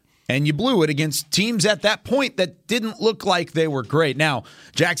 and you blew it against teams at that point that didn't look like they were great. Now,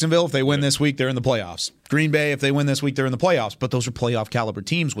 Jacksonville, if they win this week, they're in the playoffs. Green Bay, if they win this week, they're in the playoffs. But those are playoff caliber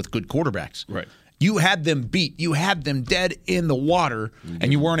teams with good quarterbacks. Right. You had them beat. You had them dead in the water,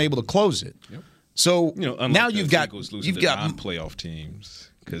 and you weren't able to close it. Yep. So now you've got non-playoff teams,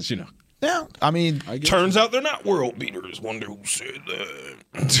 because Yeah, I mean, turns out they're not world beaters. Wonder who said that.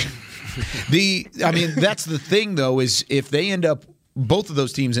 That's the thing, though, is if they both of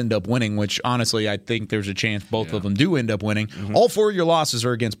those teams end up winning, which honestly I think there's a chance both of them do end up winning. Mm-hmm. All 4 of your losses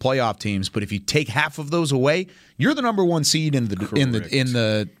are against playoff teams, but if you take half of those away, you're the number 1 seed in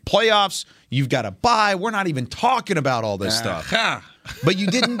the playoffs. You've got a bye. We're not even talking about all this stuff. But you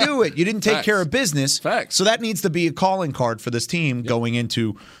didn't do it. You didn't take care of business. Facts. So that needs to be a calling card for this team going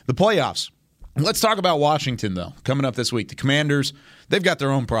into the playoffs. Let's talk about Washington, though, coming up this week. The Commanders, they've got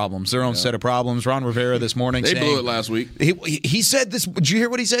their own problems, their own set of problems. Ron Rivera this morning they blew it last week. He said this. Did you hear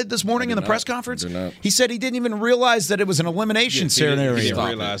what he said this morning in the press conference? He said he didn't even realize that it was an elimination scenario. He didn't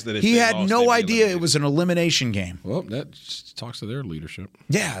realize that he had no idea it was an elimination game. Well, that talks to their leadership.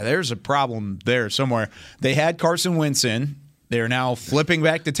 Yeah, there's a problem there somewhere. They had Carson Wentz in. They're now flipping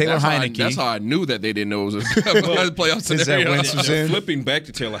back to Taylor Heineke. That's how I knew that they didn't know it was a playoff scenario. Flipping back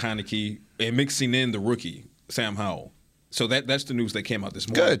to Taylor Heineke and mixing in the rookie, Sam Howell. So that's the news that came out this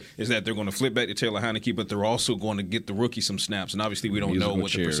morning. Good. Is that they're going to flip back to Taylor Heineke, but they're also going to get the rookie some snaps. And obviously we don't know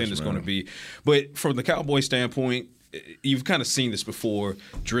what the percent is going to be. But from the Cowboys standpoint, you've kind of seen this before,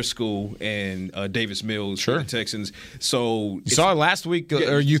 Driscoll and Davis Mills for the Texans. So you saw it last week,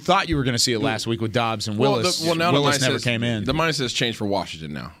 or you thought you were going to see it last week with Dobbs and Willis. Now Willis never came in. The mindset has changed for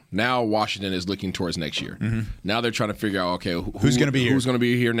Washington now. Now Washington is looking towards next year. Mm-hmm. Now they're trying to figure out, okay, who's going to be here? Who's going to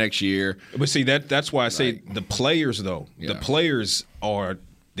be here next year? But see, that's why I say the players, though. Yeah. The players are –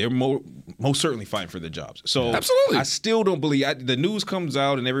 they're most certainly fighting for their jobs. So absolutely. I still don't believe the news comes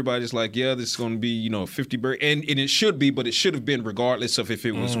out and everybody's like, yeah, this is going to be 50 bird, and it should be, but it should have been regardless of if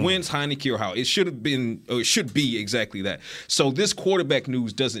it was Wentz, Heineke, or how it should have been, or it should be exactly that. So this quarterback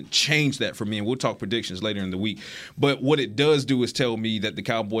news doesn't change that for me, and we'll talk predictions later in the week. But what it does do is tell me that the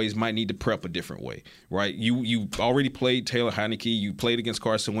Cowboys might need to prep a different way, right? You already played Taylor Heineke, you played against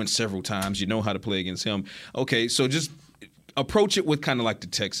Carson Wentz several times, you know how to play against him. Okay, so just approach it with kind of like the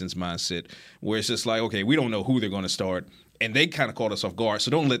Texans mindset, where it's just like, okay, we don't know who they're going to start, and they kind of caught us off guard. So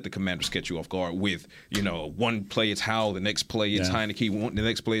don't let the Commanders catch you off guard with, one play it's Howell, the next play it's Heineke, the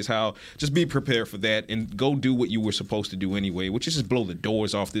next play is Howell. Just be prepared for that and go do what you were supposed to do anyway, which is just blow the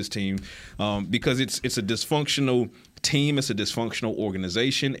doors off this team, because it's a dysfunctional team, it's a dysfunctional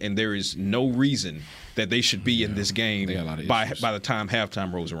organization, and there is no reason that they should be in this game by the time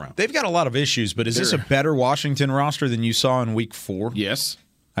halftime rolls around. They've got a lot of issues, but is this a better Washington roster than you saw in Week 4? Yes.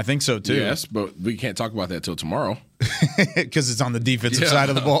 I think so, too. Yes, but we can't talk about that till tomorrow. Because it's on the defensive side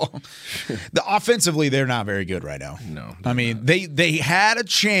of the ball. Offensively, they're not very good right now. No. I mean, they had a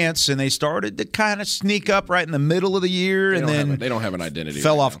chance, and they started to kind of sneak up right in the middle of the year, and then they don't have an identity.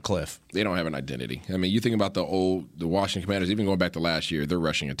 Fell off a cliff. They don't have an identity. I mean, you think about the Washington Commanders, even going back to last year, their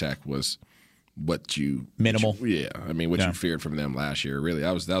rushing attack was minimal. What you feared from them last year. Really,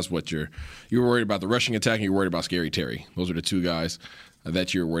 that was what you were worried about, the rushing attack, and you were worried about Scary Terry. Those are the two guys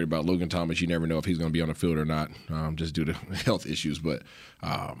that you're worried about. Logan Thomas, you never know if he's going to be on the field or not, just due to health issues. But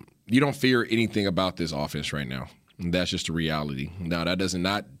you don't fear anything about this offense right now. And that's just a reality. Now, that does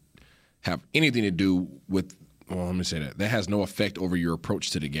not have anything to do with, let me say that. That has no effect over your approach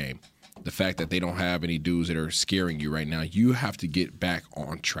to the game. The fact that they don't have any dudes that are scaring you right now, you have to get back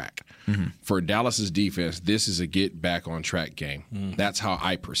on track. Mm-hmm. For Dallas's defense, this is a get back on track game. Mm-hmm. That's how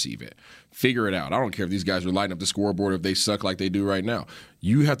I perceive it. Figure it out. I don't care if these guys are lighting up the scoreboard, if they suck like they do right now.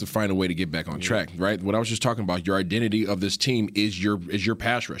 You have to find a way to get back on track, right? What I was just talking about, your identity of this team is your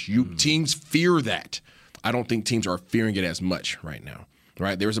pass rush. Teams fear that. I don't think teams are fearing it as much right now.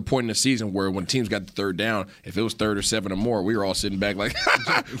 Right, there was a point in the season where when teams got the third down, if it was 3rd or 7 or more, we were all sitting back like,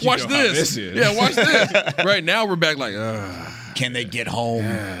 watch this. Yeah, watch this. Right now we're back like, can they get home?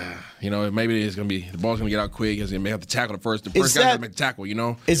 Maybe it's going to be, the ball's going to get out quick because they may have to tackle the first guy's got to make the tackle,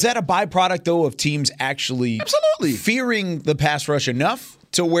 Is that a byproduct, though, of teams actually fearing the pass rush enough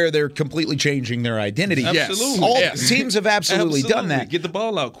to where they're completely changing their identity? Absolutely. All teams have absolutely done that. Get the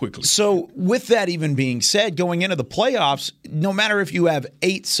ball out quickly. So with that even being said, going into the playoffs, no matter if you have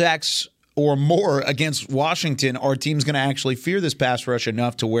 8 sacks or more against Washington, are teams going to actually fear this pass rush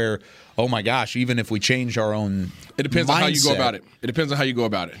enough to where, oh my gosh, even if we change our own It depends on how you go about it. It depends on how you go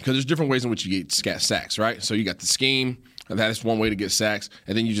about it. Because there's different ways in which you get sacks, right? So you got the scheme. That's one way to get sacks.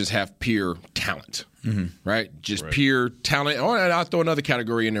 And then you just have pure talent, right? Just pure talent. Oh, and I'll throw another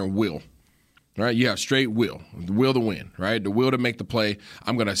category in there, will. Right? You have straight will. The will to win, right? The will to make the play.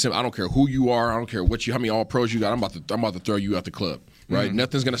 I don't care who you are. I don't care how many all pros you got. I'm about to throw you out the club. Right,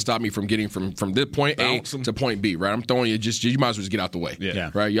 nothing's gonna stop me from getting from this point A to point B. Right, I'm throwing you. You might as well just get out the way.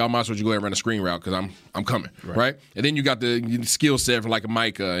 Yeah. Right, y'all might as well just go ahead and run a screen route because I'm coming. Right, and then you got the skill set from like a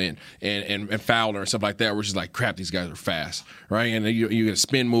Micah and Fowler and stuff like that, which is like crap. These guys are fast. Right, and then you get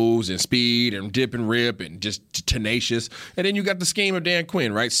spin moves and speed and dip and rip and just tenacious. And then you got the scheme of Dan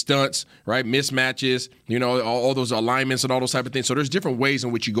Quinn. Right, stunts. Right, mismatches. All those alignments and all those type of things. So there's different ways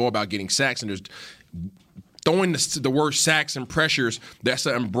in which you go about getting sacks, and there's throwing the word sacks and pressures, that's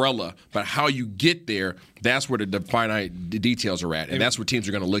the umbrella. But how you get there, that's where the finite details are at. And that's what teams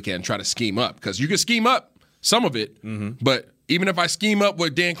are going to look at and try to scheme up. Because you can scheme up some of it, but even if I scheme up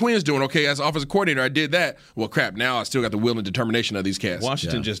what Dan Quinn's doing, okay, as offensive coordinator, I did that. Well, crap, now I still got the will and determination of these cats.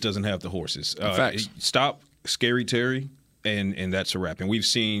 Washington just doesn't have the horses. Facts. Stop Scary Terry, and that's a wrap. And we've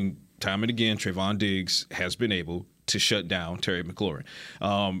seen time and again, Trayvon Diggs has been able to shut down Terry McLaurin.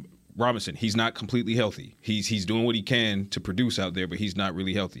 Robinson, he's not completely healthy. He's doing what he can to produce out there, but he's not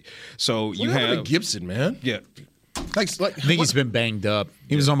really healthy. So you have Gibson, man. Yeah. I think he's been banged up.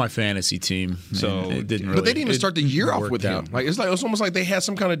 He was on my fantasy team, so it didn't really. But they didn't even start the year off with him. out. Like it's almost like they had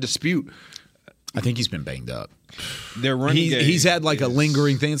some kind of dispute. I think he's been banged up. Their running game he's had like a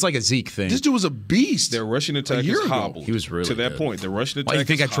lingering thing. It's like a Zeke thing. This dude was a beast. Their rushing attack is hobbled. He was really to that good. point. The rushing attack. Why do you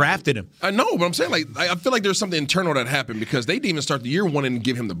think I drafted him? I know, but I'm saying like I feel like there's something internal that happened because they didn't even start the year wanting to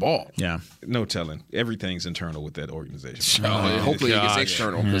give him the ball. Yeah, no telling. Everything's internal with that organization. Hopefully it gets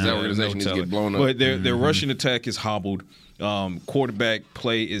external because that organization needs to get blown up. But their rushing attack is hobbled. Quarterback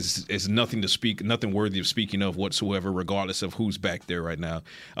play is nothing worthy of speaking of whatsoever, regardless of who's back there right now.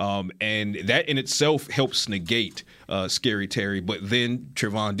 And that in itself helps negate Scary Terry. But then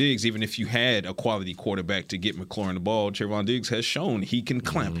Trevon Diggs, even if you had a quality quarterback to get McLaurin the ball, Trevon Diggs has shown he can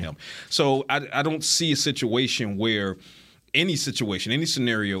clamp him. So I don't see a situation where any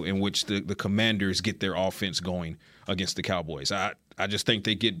scenario in which the Commanders get their offense going against the Cowboys. I just think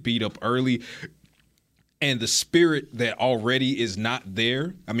they get beat up early. And the spirit that already is not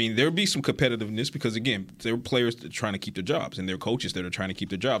there, I mean, there'll be some competitiveness because, again, there are players that are trying to keep their jobs and there are coaches that are trying to keep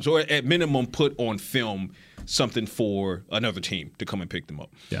their jobs. Or at minimum, put on film something for another team to come and pick them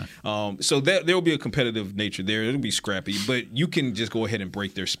up. Yeah. So there will be a competitive nature there. It'll be scrappy, but you can just go ahead and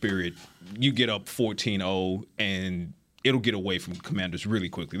break their spirit. You get up 14-0 and it'll get away from Commanders really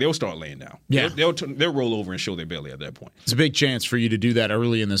quickly. They'll start laying down. Yeah. They'll roll over and show their belly at that point. It's a big chance for you to do that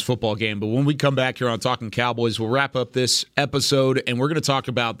early in this football game. But when we come back here on Talking Cowboys, we'll wrap up this episode, and we're going to talk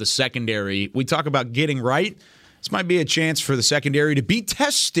about the secondary. We talk about getting right. This might be a chance for the secondary to be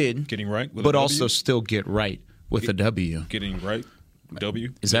tested. Getting right with but a W? also still get right with a W. Getting right.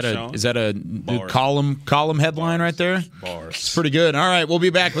 W. Is that a column headline right there? Bars. It's pretty good. All right, we'll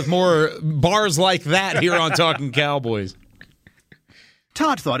be back with more bars like that here on Talking Cowboys.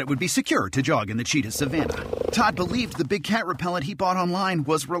 Todd thought it would be secure to jog in the cheetah savanna. Todd believed the big cat repellent he bought online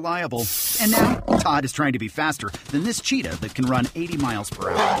was reliable. And now, Todd is trying to be faster than this cheetah that can run 80 miles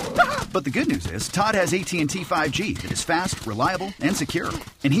per hour. But the good news is, Todd has AT&T 5G that is fast, reliable, and secure.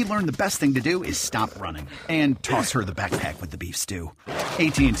 And he learned the best thing to do is stop running and toss her the backpack with the beef stew.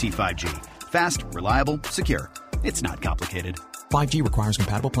 AT&T 5G. Fast, reliable, secure. It's not complicated. 5G requires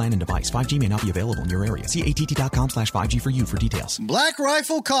compatible plan and device. 5G may not be available in your area. See att.com/5G for you for details. Black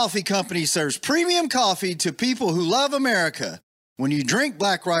Rifle Coffee Company serves premium coffee to people who love America. When you drink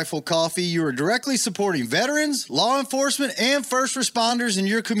Black Rifle Coffee, you are directly supporting veterans, law enforcement, and first responders in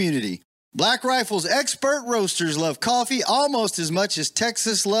your community. Black Rifle's expert roasters love coffee almost as much as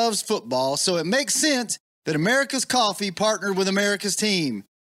Texas loves football, so it makes sense that America's Coffee partnered with America's team.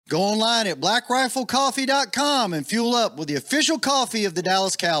 Go online at blackriflecoffee.com and fuel up with the official coffee of the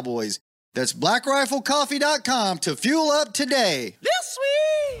Dallas Cowboys. That's blackriflecoffee.com to fuel up today. Lil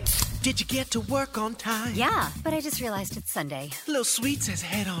Sweet! Did you get to work on time? Yeah, but I just realized it's Sunday. Lil Sweet says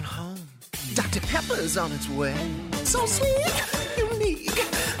head on home. Dr. Pepper's on its way. So sweet, unique.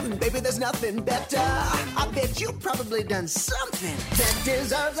 Baby, there's nothing better. I bet you've probably done something that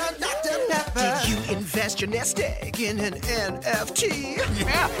deserves a Dr. Pepper. Did you invest your nest egg in an NFT?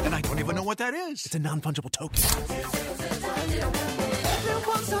 Yeah, and I don't even know what that is. It's a non-fungible token.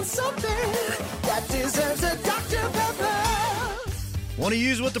 Everyone's done something that deserves a Dr. Pepper. Want to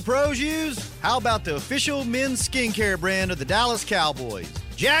use what the pros use? How about the official men's skincare brand of the Dallas Cowboys,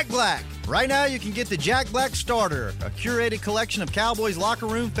 Jack Black? Right now, you can get the Jack Black Starter, a curated collection of Cowboys locker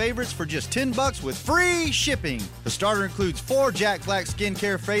room favorites for just $10 with free shipping. The starter includes 4 Jack Black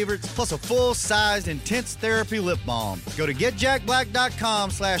skincare favorites, plus a full-sized intense therapy lip balm. Go to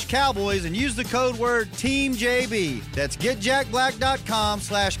getjackblack.com/cowboys and use the code word TEAMJB. That's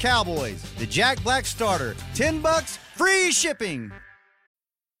getjackblack.com/cowboys. The Jack Black Starter, $10, free shipping.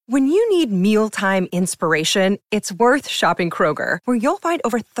 When you need mealtime inspiration, it's worth shopping Kroger, where you'll find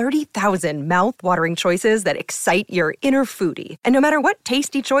over 30,000 mouth-watering choices that excite your inner foodie. And no matter what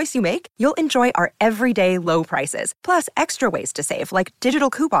tasty choice you make, you'll enjoy our everyday low prices, plus extra ways to save, like digital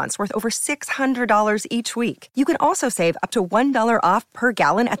coupons worth over $600 each week. You can also save up to $1 off per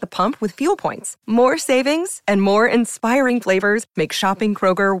gallon at the pump with fuel points. More savings and more inspiring flavors make shopping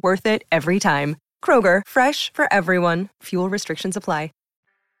Kroger worth it every time. Kroger, fresh for everyone. Fuel restrictions apply.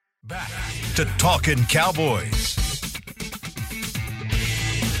 Back to Talking Cowboys.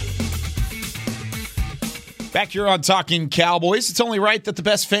 Back here on Talking Cowboys, it's only right that the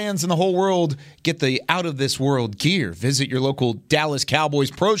best fans in the whole world get the out-of-this-world gear. Visit your local Dallas Cowboys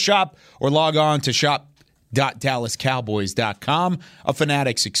Pro Shop or log on to shop.dallascowboys.com. A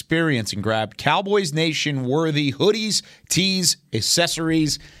Fanatics experience and grab Cowboys Nation-worthy hoodies, tees,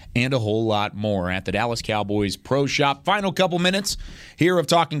 accessories, and a whole lot more at the Dallas Cowboys Pro Shop. Final couple minutes here of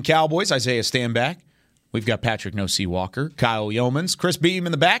Talking Cowboys. Isaiah Stanback. We've got Patrick No-C Walker, Kyle Yeomans, Chris Beam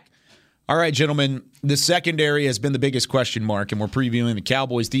in the back. All right, gentlemen, the secondary has been the biggest question mark, and we're previewing the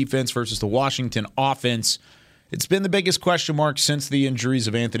Cowboys defense versus the Washington offense. It's been the biggest question mark since the injuries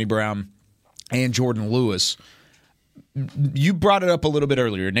of Anthony Brown and Jordan Lewis. You brought it up a little bit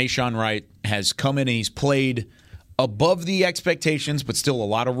earlier. Nahshon Wright has come in and he's played above the expectations, but still a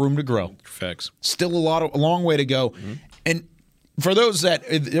lot of room to grow. Facts. Still a long way to go. Mm-hmm. And for those that,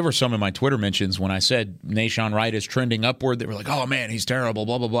 there were some of my Twitter mentions when I said Nahshon Wright is trending upward. They were like, "Oh man, he's terrible."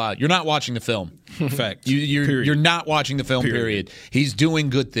 Blah blah blah. You're not watching the film. Fact. You're not watching the film. Period. He's doing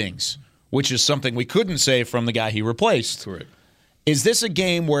good things, which is something we couldn't say from the guy he replaced. Correct. Is this a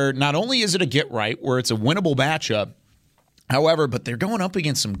game where not only is it a get right, where it's a winnable matchup, however, but they're going up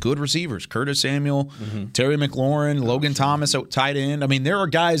against some good receivers: Curtis Samuel, Terry McLaurin, Logan Thomas at tight end. I mean, there are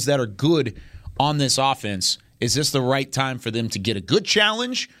guys that are good on this offense. Is this the right time for them to get a good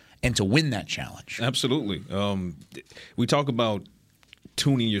challenge and to win that challenge? Absolutely. We talk about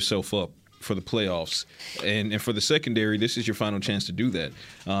tuning yourself up for the playoffs, and for the secondary, this is your final chance to do that.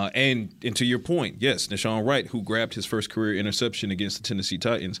 And to your point, yes, Nahshon Wright, who grabbed his first career interception against the Tennessee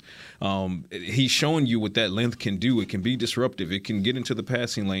Titans, he's showing you what that length can do. It can be disruptive. It can get into the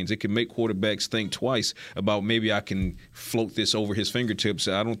passing lanes. It can make quarterbacks think twice about maybe I can float this over his fingertips.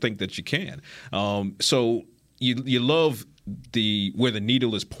 I don't think that you can. So you love where the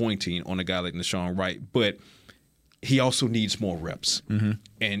needle is pointing on a guy like Nahshon Wright, but he also needs more reps,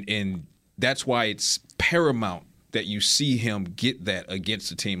 and that's why it's paramount that you see him get that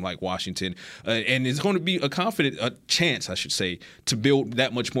against a team like Washington. And it's going to be a chance, I should say, to build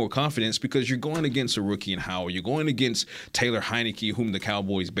that much more confidence because you're going against a rookie in Howard. You're going against Taylor Heineke, whom the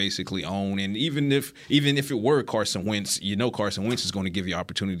Cowboys basically own. And even if it were Carson Wentz, Carson Wentz is going to give you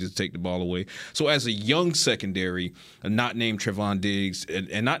opportunity to take the ball away. So as a young secondary, not named Trevon Diggs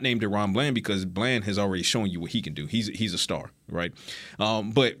and not named DaRon Bland because Bland has already shown you what he can do. He's a star. Right,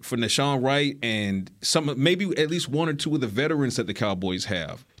 but for Nahshon Wright and maybe at least one or two of the veterans that the Cowboys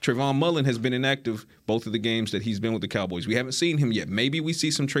have, Trayvon Mullen has been inactive both of the games that he's been with the Cowboys. We haven't seen him yet. Maybe we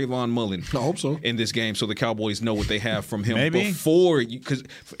see some Trayvon Mullen. I hope so. In this game, so the Cowboys know what they have from him before.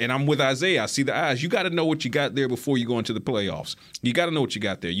 And I'm with Isaiah. I see the eyes. You got to know what you got there before you go into the playoffs. You got to know what you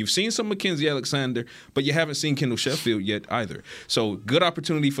got there. You've seen some Mackenzie Alexander, but you haven't seen Kendall Sheffield yet either. So good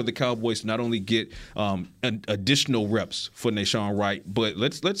opportunity for the Cowboys to not only get additional reps for Nahshon Wright, but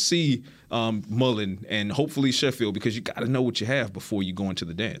let's see Mullen and hopefully Sheffield because you got to know what you have before you go into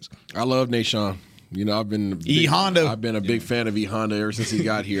the dance. I love Nahshon. I've been a big fan of E Honda ever since he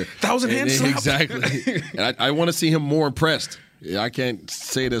got here. 1,000 hand slap. Exactly. And I want to see him more impressed. I can't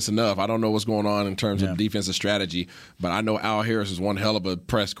say this enough. I don't know what's going on in terms of defensive strategy, but I know Al Harris was one hell of a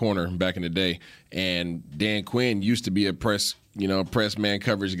press corner back in the day, and Dan Quinn used to be a press man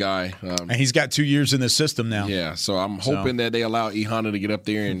coverage guy. And he's got 2 years in the system now. Yeah, so I'm hoping that they allow E Honda to get up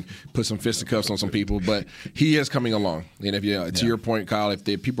there and put some fisticuffs on some people, but he is coming along. And if to your point, Kyle, if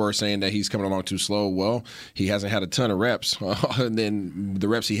people are saying that he's coming along too slow, well, he hasn't had a ton of reps. And then the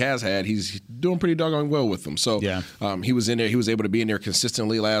reps he has had, he's doing pretty doggone well with them. So he was in there. He was able to be in there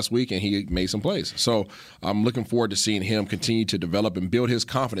consistently last week, and he made some plays. So I'm looking forward to seeing him continue to develop and build his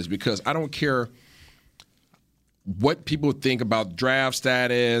confidence because I don't care what people think about draft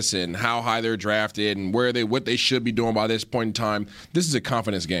status and how high they're drafted and what they should be doing by this point in time. This is a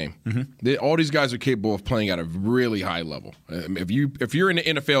confidence game. All these guys are capable of playing at a really high level. If you're in the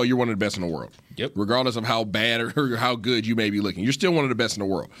NFL, you're one of the best in the world. Yep. Regardless of how bad or how good you may be looking, you're still one of the best in the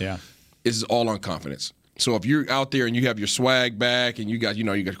world. Yeah. This is all on confidence. So if you're out there and you have your swag back and you got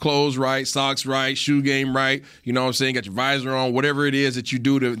clothes right, socks right, shoe game right, you know what I'm saying, got your visor on, whatever it is that you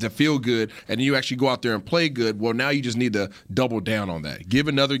do to feel good, and then you actually go out there and play good, well, now you just need to double down on that. Give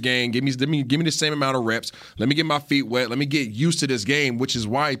another game. Give me the same amount of reps. Let me get my feet wet. Let me get used to this game, which is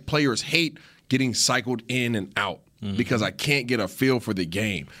why players hate getting cycled in and out. Because I can't get a feel for the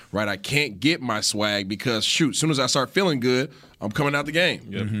game, right? I can't get my swag because, as soon as I start feeling good, I'm coming out the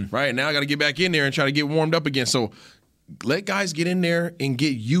game, right? Now I got to get back in there and try to get warmed up again. So let guys get in there and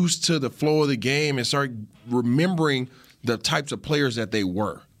get used to the flow of the game and start remembering the types of players that they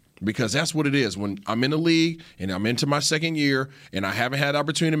were. Because that's what it is. When I'm in the league and I'm into my second year and I haven't had the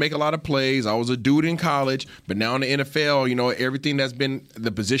opportunity to make a lot of plays, I was a dude in college, but now in the NFL, everything that's been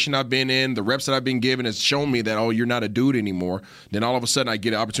the position I've been in, the reps that I've been given has shown me that, oh, you're not a dude anymore. Then all of a sudden I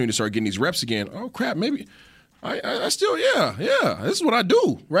get an opportunity to start getting these reps again. Oh, crap, maybe I still, this is what I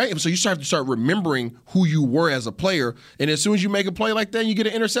do, right? So you have to start remembering who you were as a player. And as soon as you make a play like that and you get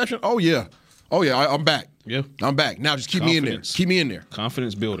an interception, oh, yeah. Oh, yeah, I'm back. Yeah. I'm back. Now just keep me in there. Keep me in there.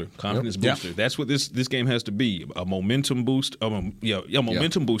 Confidence builder. Confidence booster. Yeah. That's what this game has to be. A momentum boost.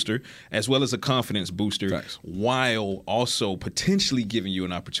 Momentum booster as well as a confidence booster. Facts. While also potentially giving you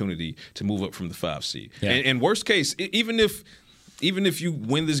an opportunity to move up from the 5 seed. Yeah. And worst case, even if you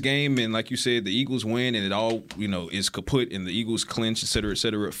win this game and, like you said, the Eagles win and it all, is kaput and the Eagles clinch, et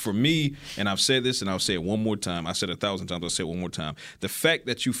cetera, for me, and I've said this and I'll say it one more time. I said it 1,000 times. I'll say it one more time. The fact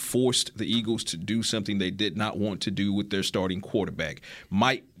that you forced the Eagles to do something they did not want to do with their starting quarterback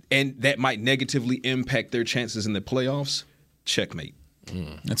might negatively impact their chances in the playoffs. Checkmate.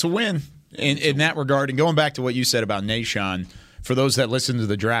 It's a win in that regard. And going back to what you said about Nahshon, for those that listen to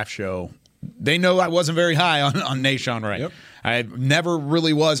the draft show, they know I wasn't very high on Nahshon Wright. Yep. I never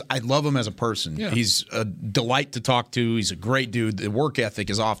really was. I love him as a person. Yeah. He's a delight to talk to. He's a great dude. The work ethic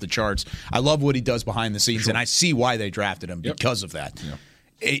is off the charts. I love what he does behind the scenes, and I see why they drafted him because of that. Yep.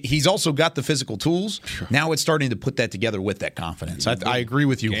 He's also got the physical tools. Sure. Now it's starting to put that together with that confidence. I agree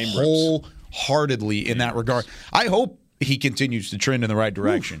with you wholeheartedly in that regard. I hope he continues to trend in the right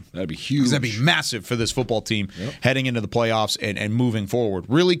direction. That'd be huge. That'd be massive for this football team heading into the playoffs and moving forward.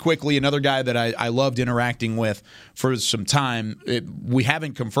 Really quickly, another guy that I loved interacting with for some time. We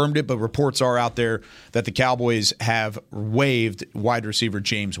haven't confirmed it, but reports are out there that the Cowboys have waived wide receiver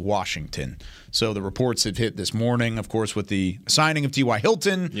James Washington. So the reports have hit this morning, of course, with the signing of T.Y.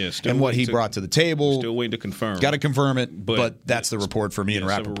 Hilton and what he brought to the table. Still waiting to confirm. Got to confirm it, but that's the report for me and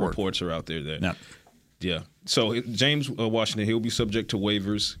Rappaport. Several reports are out there that. Yeah. So James Washington, he'll be subject to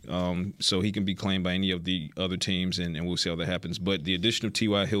waivers, so he can be claimed by any of the other teams, and we'll see how that happens. But the addition of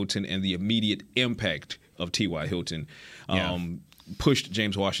T.Y. Hilton and the immediate impact of T.Y. Hilton pushed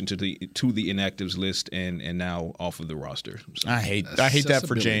James Washington to the inactives list and now off of the roster. So I hate that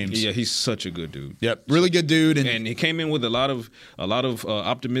for James. Yeah, he's such a good dude. Yep, really good dude, and he came in with a lot of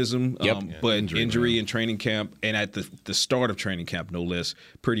optimism. But injury in training camp and at the start of training camp, no less,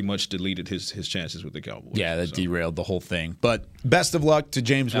 pretty much deleted his chances with the Cowboys. Yeah, that derailed the whole thing. But best of luck to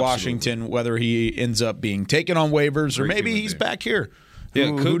James Washington, whether he ends up being taken on waivers or maybe he's back here. Yeah,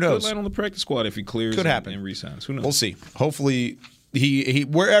 who knows? Could land on the practice squad if he clears. Could happen and resigns. Who knows? We'll see. Hopefully, he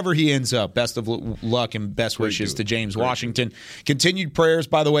wherever he ends up, best of luck and best wishes to James Washington. Continued prayers,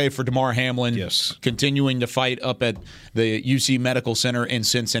 by the way, for Damar Hamlin. Yes, continuing to fight up at the UC Medical Center in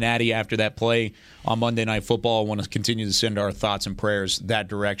Cincinnati after that play on Monday Night Football. I want to continue to send our thoughts and prayers that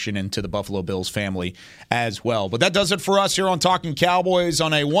direction and to the Buffalo Bills family as well. But that does it for us here on Talking Cowboys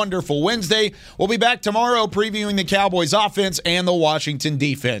on a wonderful Wednesday. We'll be back tomorrow previewing the Cowboys offense and the Washington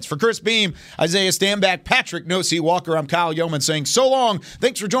defense. For Chris Beam, Isaiah Stanback, Patrick No-C Walker, I'm Kyle Yeoman saying so long.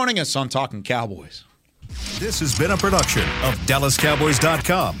 Thanks for joining us on Talking Cowboys. This has been a production of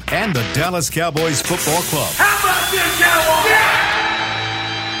DallasCowboys.com and the Dallas Cowboys Football Club. How about this, Cowboys? Yeah!